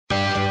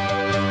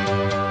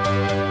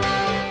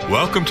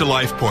Welcome to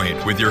Life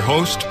Point with your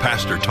host,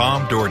 Pastor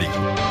Tom Dougherty.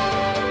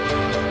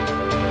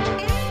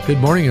 Good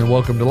morning and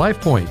welcome to Life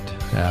Point.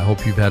 I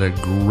hope you've had a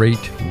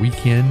great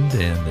weekend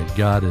and that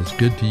God is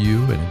good to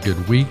you and a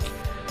good week.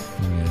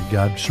 And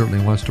God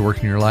certainly wants to work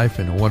in your life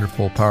in a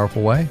wonderful,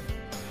 powerful way.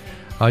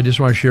 I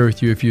just want to share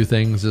with you a few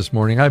things this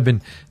morning. I've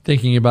been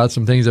thinking about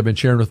some things I've been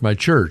sharing with my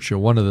church.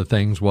 One of the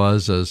things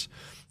was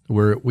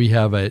we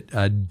have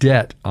a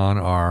debt on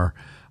our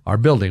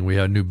building. We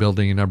had a new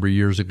building a number of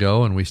years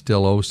ago, and we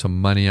still owe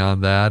some money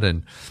on that.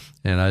 And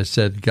I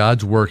said,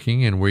 God's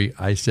working, and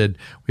I said,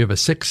 we have a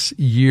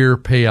 6-year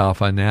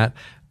payoff on that,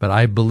 but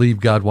I believe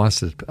God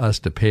wants us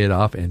to pay it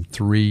off in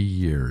 3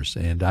 years.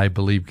 And I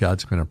believe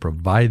God's going to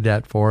provide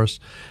that for us.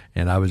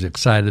 And I was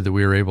excited that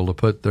we were able to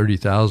put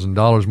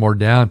 $30,000 more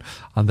down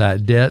on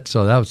that debt.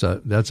 So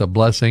that's a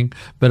blessing.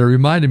 But it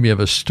reminded me of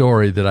a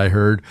story that I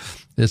heard.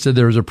 It said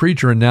there was a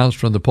preacher announced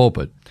from the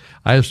pulpit,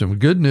 I have some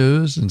good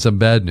news and some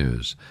bad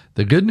news.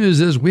 The good news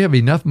is we have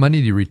enough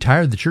money to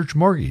retire the church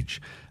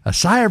mortgage. A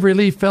sigh of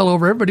relief fell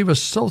over. Everybody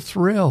was so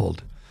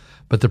thrilled.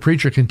 But the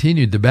preacher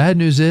continued, the bad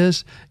news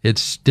is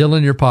it's still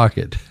in your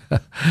pocket.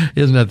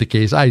 Isn't that the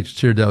case? I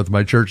shared that with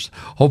my church,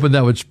 hoping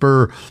that would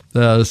spur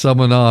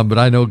someone on, but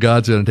I know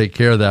God's going to take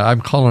care of that.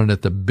 I'm calling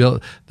it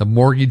the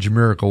mortgage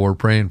miracle we're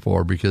praying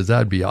for, because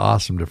that'd be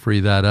awesome to free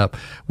that up.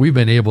 We've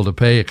been able to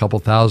pay a couple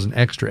thousand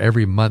extra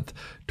every month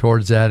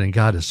towards that, and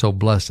God has so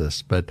blessed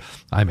us, but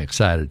I'm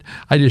excited.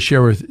 I just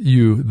share with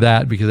you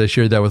that because I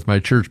shared that with my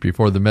church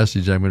before the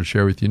message I'm going to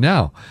share with you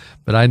now.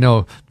 But I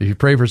know if you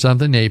pray for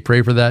something, hey,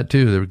 pray for that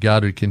too, that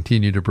God would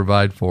continue to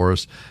provide for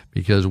us,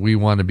 because we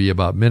want to be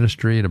about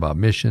ministry and about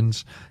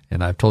missions.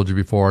 And I've told you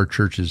before, our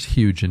church is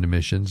huge into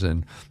missions,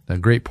 and a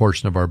great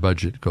portion of our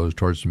budget goes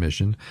towards the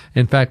mission.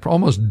 In fact,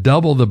 almost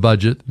double the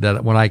budget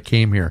that when I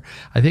came here.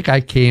 I think I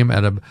came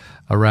at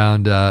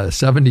around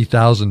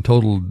 70,000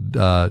 total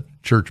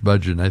church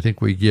budget, and I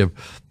think we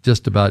give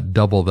just about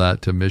double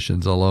that to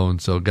missions alone.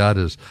 So God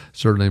is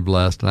certainly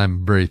blessed, and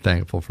I'm very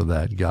thankful for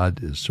that.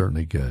 God is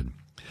certainly good.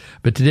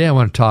 But today I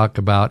want to talk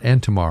about,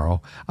 and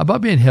tomorrow,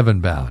 about being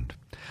heaven-bound.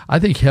 I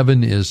think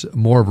heaven is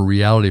more of a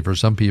reality for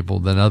some people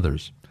than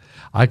others.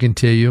 I can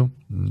tell you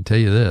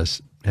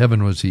this,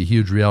 heaven was a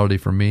huge reality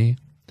for me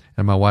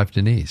and my wife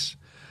Denise.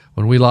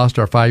 When we lost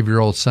our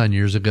 5-year-old son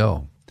years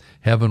ago,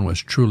 heaven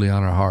was truly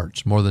on our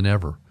hearts more than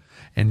ever.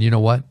 And you know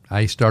what?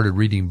 I started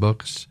reading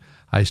books.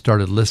 I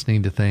started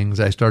listening to things.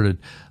 I started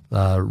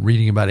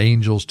reading about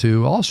angels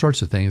too, all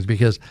sorts of things,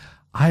 because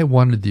I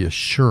wanted the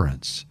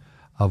assurance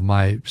of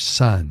my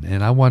son,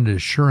 and I wanted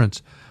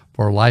assurance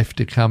for life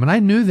to come. And I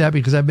knew that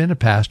because I've been a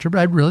pastor, but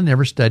I'd really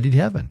never studied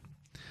heaven.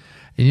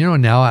 And you know,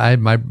 now I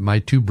have my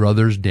two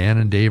brothers, Dan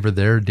and Dave, are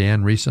there,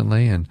 Dan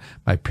recently, and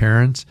my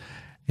parents.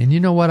 And you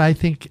know what? I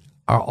think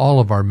all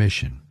of our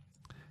mission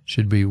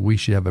should be, we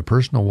should have a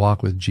personal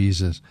walk with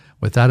Jesus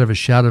without a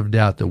shadow of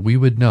doubt that we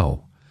would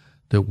know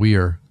that we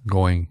are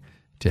going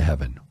to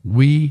heaven.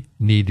 We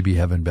need to be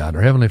heaven bound.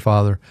 Our Heavenly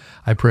Father,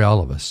 I pray all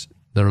of us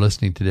that are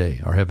listening today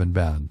are heaven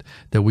bound,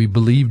 that we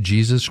believe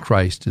Jesus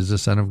Christ is the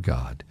Son of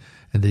God,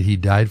 and that He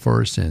died for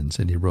our sins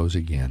and He rose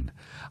again.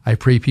 I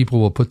pray people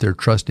will put their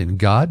trust in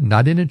God,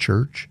 not in a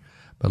church,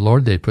 but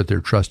Lord, they'd put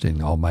their trust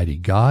in Almighty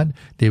God.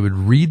 They would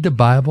read the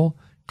Bible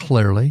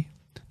clearly.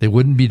 They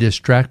wouldn't be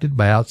distracted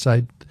by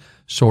outside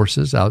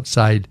sources,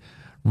 outside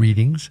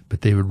readings,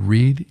 but they would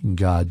read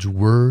God's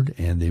Word,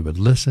 and they would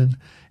listen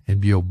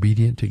and be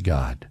obedient to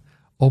God.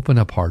 Open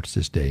up hearts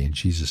this day in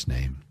Jesus'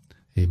 name.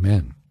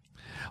 Amen.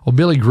 Well,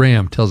 Billy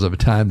Graham tells of a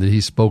time that he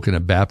spoke in a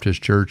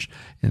Baptist church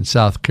in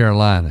South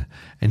Carolina,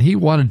 and he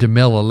wanted to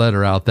mail a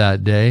letter out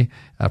that day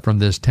from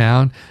this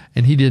town,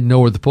 and he didn't know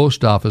where the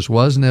post office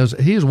was. And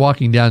he was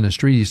walking down the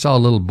street, he saw a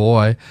little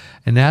boy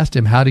and asked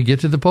him how to get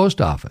to the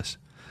post office.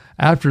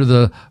 After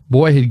the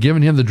boy had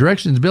given him the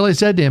directions, Billy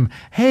said to him,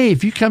 hey,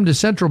 if you come to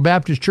Central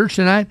Baptist Church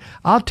tonight,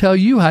 I'll tell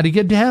you how to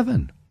get to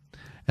heaven.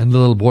 And the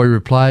little boy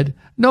replied,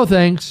 no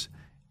thanks.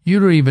 You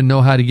don't even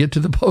know how to get to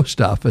the post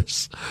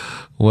office.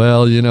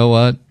 Well, you know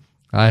what?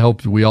 I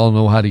hope we all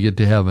know how to get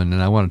to heaven,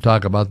 and I want to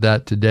talk about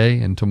that today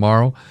and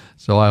tomorrow,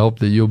 so I hope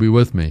that you'll be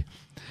with me.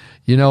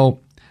 You know,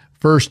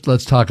 first,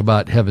 let's talk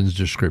about heaven's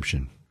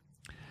description.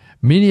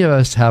 Many of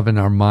us have in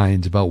our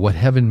minds about what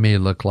heaven may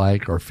look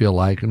like or feel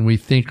like, and we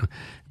think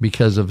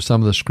because of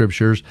some of the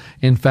scriptures.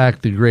 In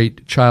fact, the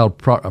great child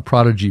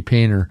prodigy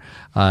painter,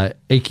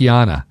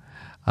 Akiana,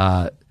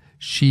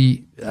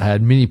 she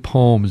had many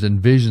poems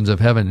and visions of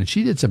heaven, and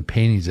she did some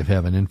paintings of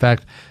heaven. In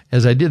fact,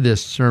 as I did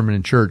this sermon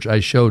in church, I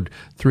showed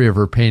 3 of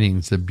her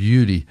paintings, the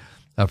beauty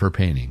of her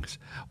paintings.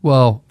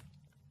 Well,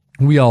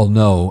 we all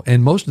know,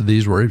 and most of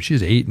these were, she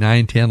was 8,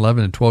 9, 10,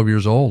 11, and 12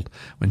 years old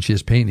when she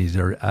was painting these.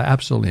 They're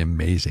absolutely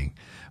amazing.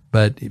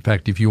 But in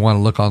fact, if you want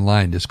to look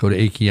online, just go to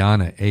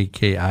Akiana,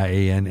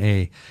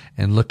 Akiana,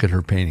 and look at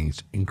her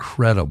paintings.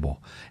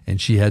 Incredible.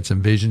 And she had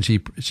some visions.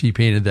 She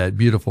painted that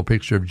beautiful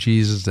picture of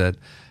Jesus that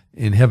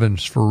in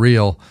heaven's for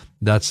real.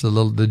 That's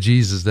the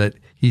Jesus that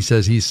he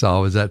says he saw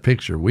was that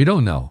picture. We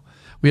don't know.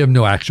 We have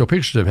no actual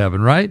pictures of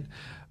heaven, right?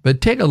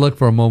 But take a look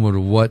for a moment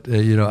of what,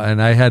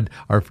 and I had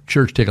our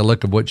church take a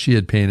look of what she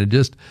had painted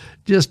just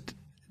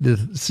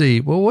to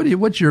see, well,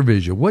 what's your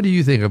vision? What do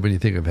you think of when you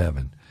think of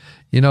heaven?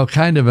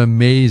 Kind of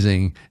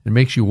amazing. It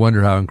makes you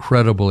wonder how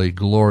incredibly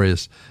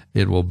glorious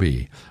it will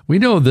be. We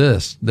know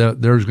this,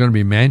 that there's going to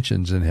be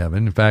mansions in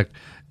heaven. In fact,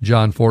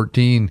 John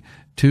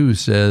 14:2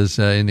 says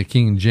in the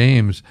King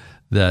James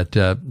that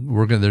there's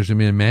going to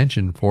be a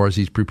mansion for us.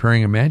 He's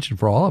preparing a mansion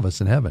for all of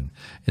us in heaven.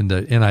 In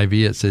the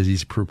NIV, it says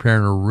he's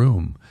preparing a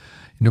room.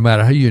 No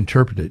matter how you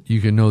interpret it, you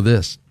can know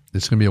this.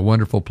 It's going to be a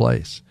wonderful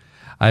place.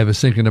 I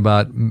was thinking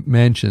about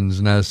mansions,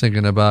 and I was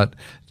thinking about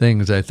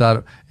things. I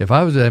thought if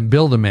I was to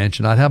build a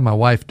mansion, I'd have my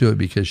wife do it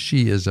because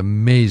she is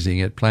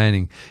amazing at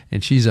planning,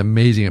 and she's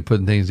amazing at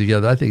putting things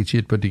together. I think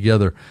she'd put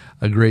together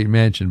a great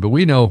mansion. But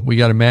we know we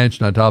got a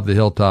mansion on top of the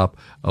hilltop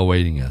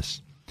awaiting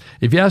us.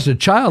 If you ask a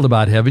child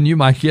about heaven, you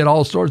might get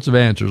all sorts of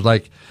answers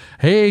like,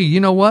 hey,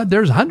 you know what?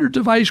 There's hundreds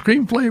of ice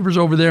cream flavors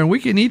over there, and we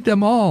can eat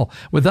them all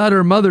without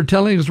our mother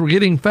telling us we're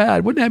getting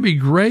fat. Wouldn't that be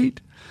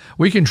great?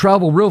 We can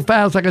travel real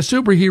fast like a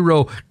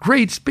superhero,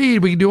 great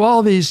speed. We can do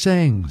all these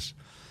things.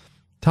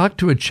 Talk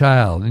to a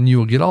child and you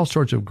will get all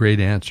sorts of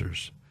great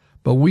answers.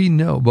 But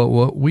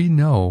what we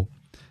know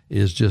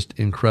is just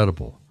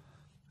incredible.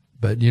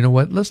 But you know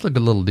what? Let's look a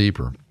little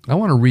deeper. I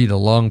want to read a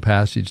long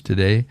passage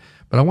today,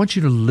 but I want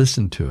you to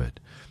listen to it.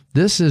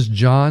 This is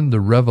John the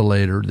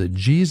Revelator, that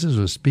Jesus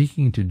was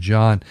speaking to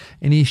John,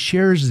 and he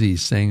shares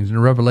these things in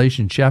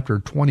Revelation chapter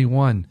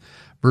 21.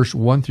 Verse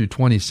 1 through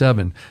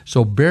 27.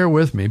 So bear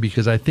with me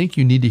because I think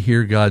you need to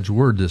hear God's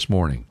word this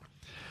morning.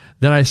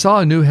 Then I saw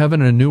a new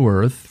heaven and a new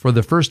earth, for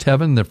the first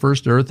heaven and the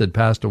first earth had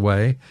passed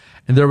away,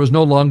 and there was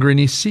no longer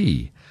any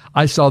sea.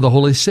 I saw the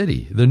holy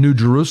city, the new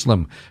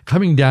Jerusalem,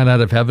 coming down out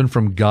of heaven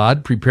from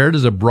God, prepared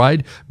as a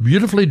bride,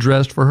 beautifully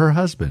dressed for her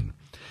husband.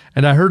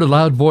 And I heard a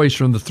loud voice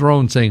from the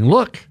throne saying,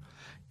 Look,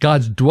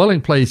 God's dwelling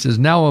place is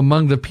now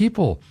among the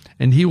people,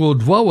 and he will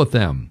dwell with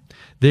them.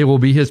 They will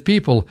be his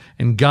people,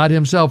 and God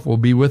himself will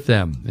be with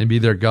them and be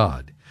their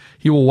God.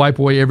 He will wipe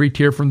away every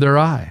tear from their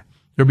eye.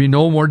 There will be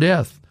no more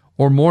death,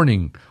 or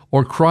mourning,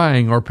 or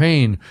crying, or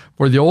pain,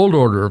 for the old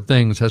order of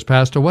things has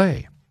passed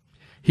away.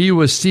 He who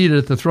was seated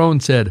at the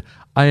throne said,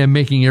 I am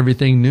making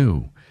everything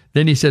new.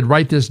 Then he said,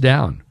 Write this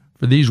down,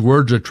 for these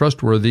words are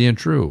trustworthy and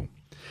true.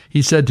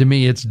 He said to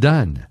me, It's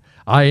done.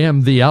 I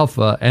am the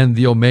Alpha and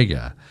the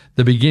Omega,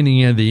 the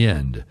beginning and the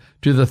end.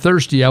 To the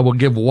thirsty I will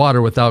give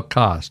water without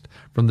cost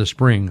from the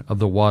spring of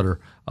the water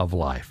of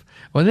life.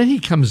 Well, then he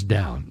comes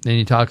down, and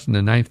he talks in the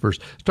 9th verse,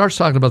 starts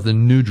talking about the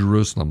new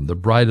Jerusalem, the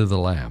bride of the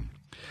Lamb.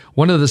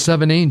 One of the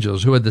 7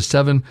 angels who had the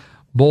 7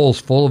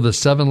 bowls full of the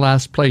 7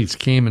 last plates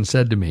came and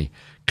said to me,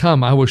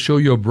 Come, I will show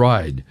you a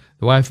bride,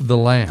 the wife of the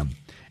Lamb.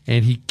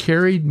 And he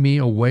carried me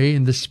away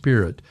in the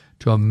Spirit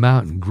to a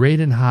mountain great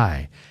and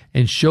high,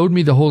 and showed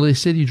me the holy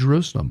city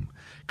Jerusalem,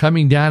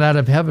 coming down out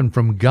of heaven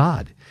from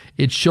God.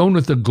 It shone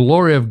with the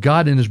glory of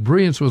God, and its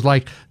brilliance was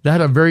like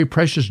that of a very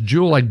precious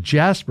jewel, like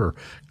jasper,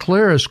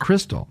 clear as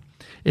crystal.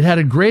 It had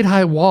a great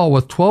high wall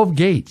with 12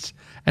 gates,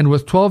 and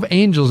with 12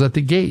 angels at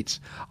the gates.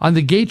 On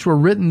the gates were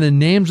written the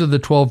names of the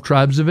 12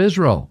 tribes of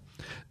Israel.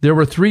 There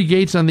were 3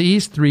 gates on the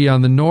east, 3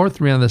 on the north,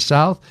 3 on the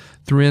south,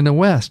 3 on the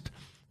west.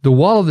 The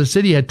wall of the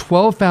city had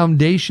 12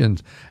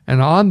 foundations,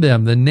 and on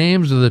them the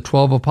names of the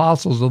 12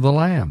 apostles of the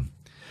Lamb.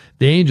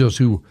 The angels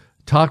who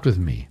talked with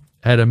me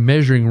had a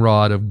measuring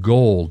rod of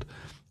gold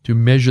to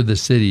measure the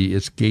city,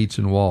 its gates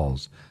and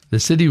walls.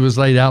 The city was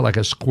laid out like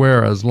a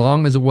square as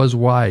long as it was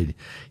wide.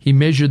 He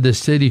measured the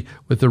city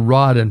with a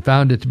rod and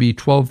found it to be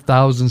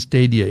 12,000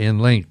 stadia in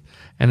length,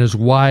 and as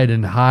wide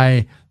and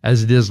high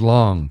as it is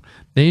long.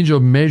 The angel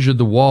measured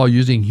the wall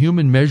using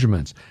human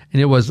measurements,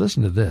 and it was,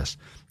 listen to this,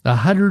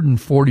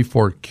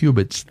 144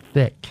 cubits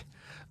thick.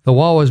 The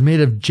wall was made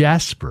of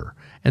jasper,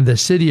 and the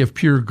city of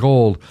pure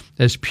gold,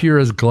 as pure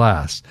as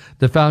glass.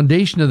 The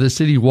foundation of the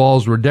city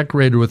walls were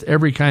decorated with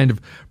every kind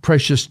of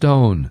precious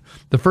stone.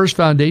 The first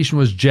foundation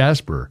was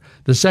jasper,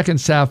 the second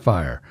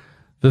sapphire,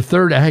 the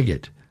third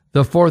agate,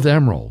 the fourth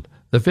emerald,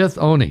 the fifth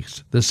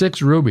onyx, the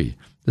sixth ruby,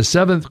 the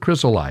seventh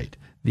chrysolite,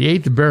 the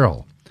eighth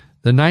beryl,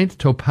 the ninth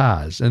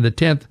topaz, and the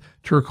 10th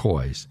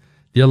turquoise,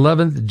 the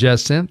 11th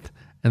jacinth,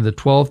 and the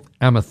 12th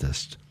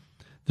amethyst.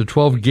 The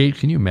 12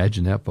 gates, can you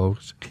imagine that,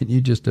 folks? Can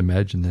you just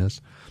imagine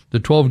this? The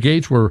 12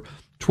 gates were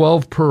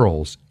 12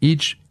 pearls,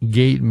 each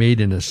gate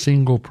made in a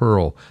single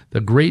pearl.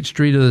 The great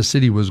street of the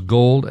city was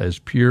gold, as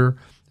pure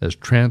as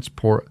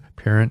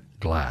transparent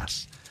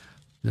glass.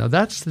 Now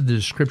that's the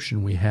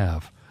description we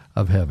have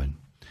of heaven.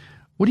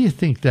 What do you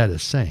think that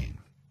is saying?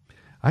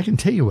 I can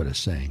tell you what it's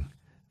saying.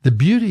 The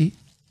beauty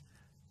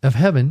of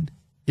heaven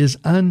is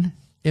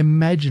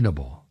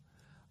unimaginable,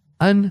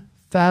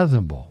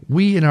 unfathomable.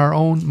 We in our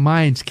own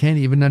minds can't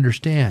even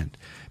understand,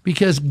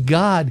 because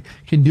God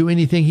can do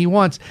anything he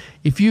wants.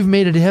 If you've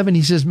made it to heaven,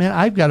 he says, man,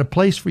 I've got a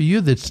place for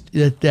you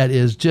that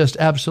is just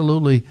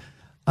absolutely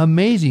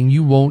amazing.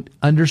 You won't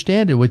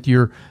understand it with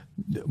your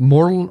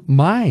mortal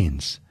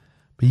minds,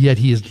 but yet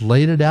he has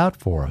laid it out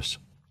for us.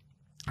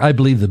 I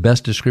believe the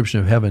best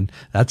description of heaven,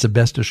 that's the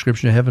best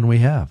description of heaven we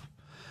have.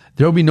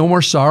 There will be no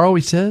more sorrow,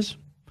 he says.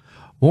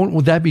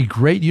 Would that be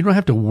great? You don't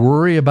have to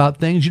worry about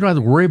things. You don't have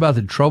to worry about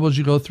the troubles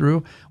you go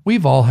through.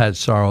 We've all had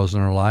sorrows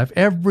in our life.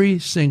 Every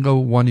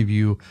single one of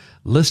you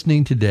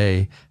listening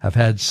today have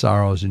had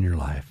sorrows in your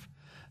life.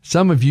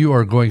 Some of you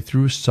are going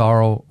through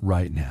sorrow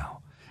right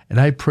now. And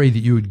I pray that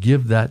you would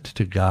give that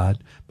to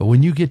God. But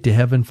when you get to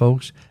heaven,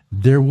 folks,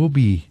 there will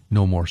be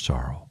no more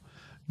sorrow,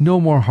 no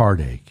more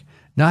heartache,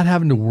 not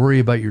having to worry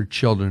about your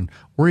children,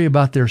 worry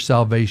about their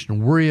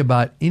salvation, worry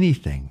about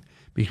anything,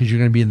 because you're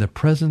going to be in the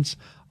presence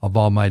of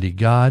Almighty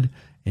God,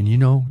 and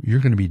you're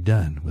going to be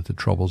done with the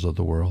troubles of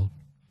the world.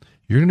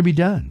 You're going to be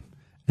done.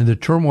 And the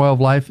turmoil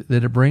of life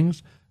that it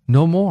brings,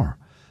 no more.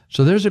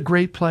 So there's a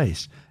great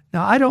place.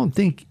 Now, I don't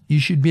think you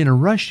should be in a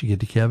rush to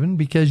get to heaven,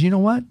 because you know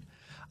what?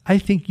 I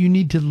think you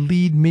need to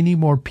lead many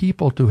more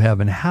people to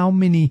heaven. How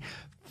many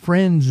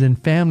friends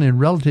and family and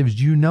relatives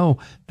do you know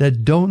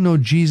that don't know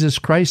Jesus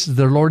Christ as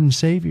their Lord and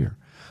Savior?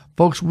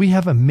 Folks, we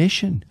have a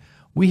mission.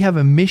 We have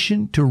a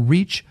mission to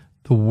reach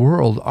the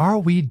world. Are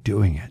we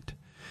doing it?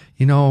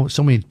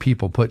 So many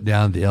people put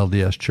down the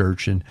LDS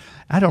Church, and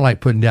I don't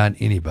like putting down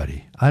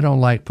anybody. I don't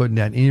like putting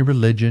down any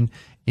religion,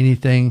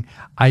 anything.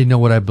 I know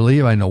what I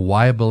believe. I know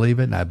why I believe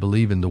it, and I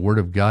believe in the Word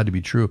of God to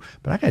be true.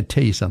 But I got to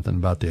tell you something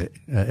about the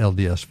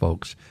LDS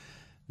folks.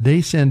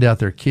 They send out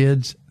their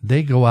kids.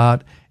 They go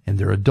out, and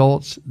they're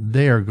adults.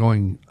 They are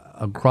going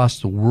across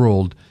the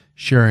world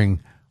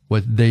sharing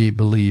what they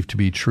believe to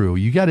be true.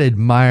 You got to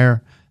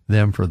admire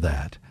them for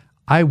that.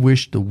 I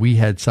wish that we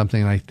had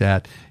something like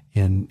that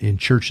in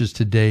churches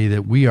today,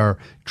 that we are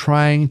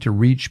trying to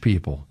reach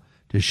people,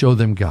 to show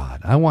them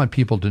God. I want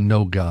people to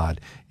know God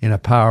in a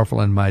powerful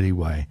and mighty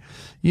way.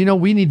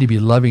 We need to be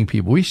loving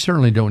people. We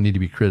certainly don't need to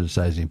be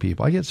criticizing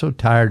people. I get so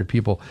tired of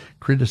people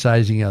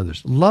criticizing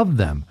others. Love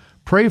them.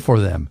 Pray for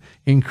them.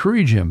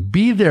 Encourage them.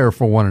 Be there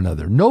for one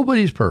another.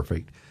 Nobody's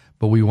perfect,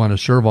 but we want to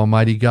serve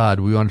Almighty God.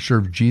 We want to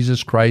serve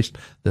Jesus Christ,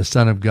 the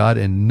Son of God,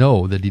 and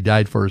know that He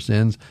died for our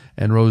sins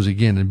and rose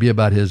again, and be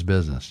about His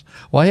business.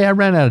 Well, hey, I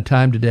ran out of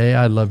time today.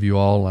 I love you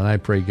all, and I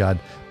pray God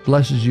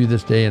blesses you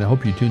this day, and I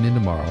hope you tune in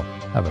tomorrow.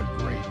 Have a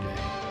great day.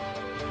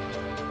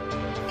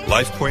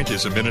 LifePoint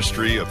is a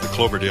ministry of the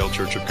Cloverdale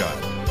Church of God.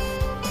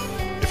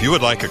 If you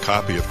would like a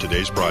copy of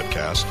today's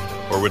broadcast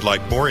or would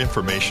like more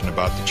information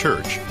about the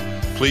church,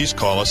 please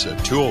call us at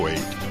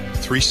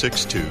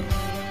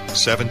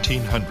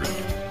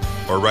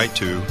 208-362-1700 or write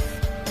to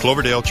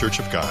Cloverdale Church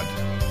of God,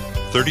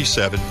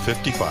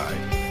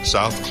 3755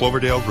 South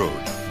Cloverdale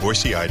Road,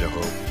 Boise,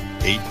 Idaho,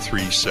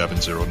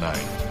 83709.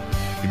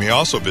 You may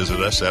also visit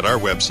us at our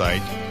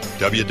website,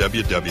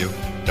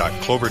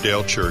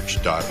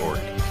 www.cloverdalechurch.org.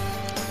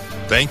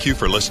 Thank you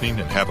for listening,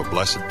 and have a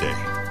blessed day.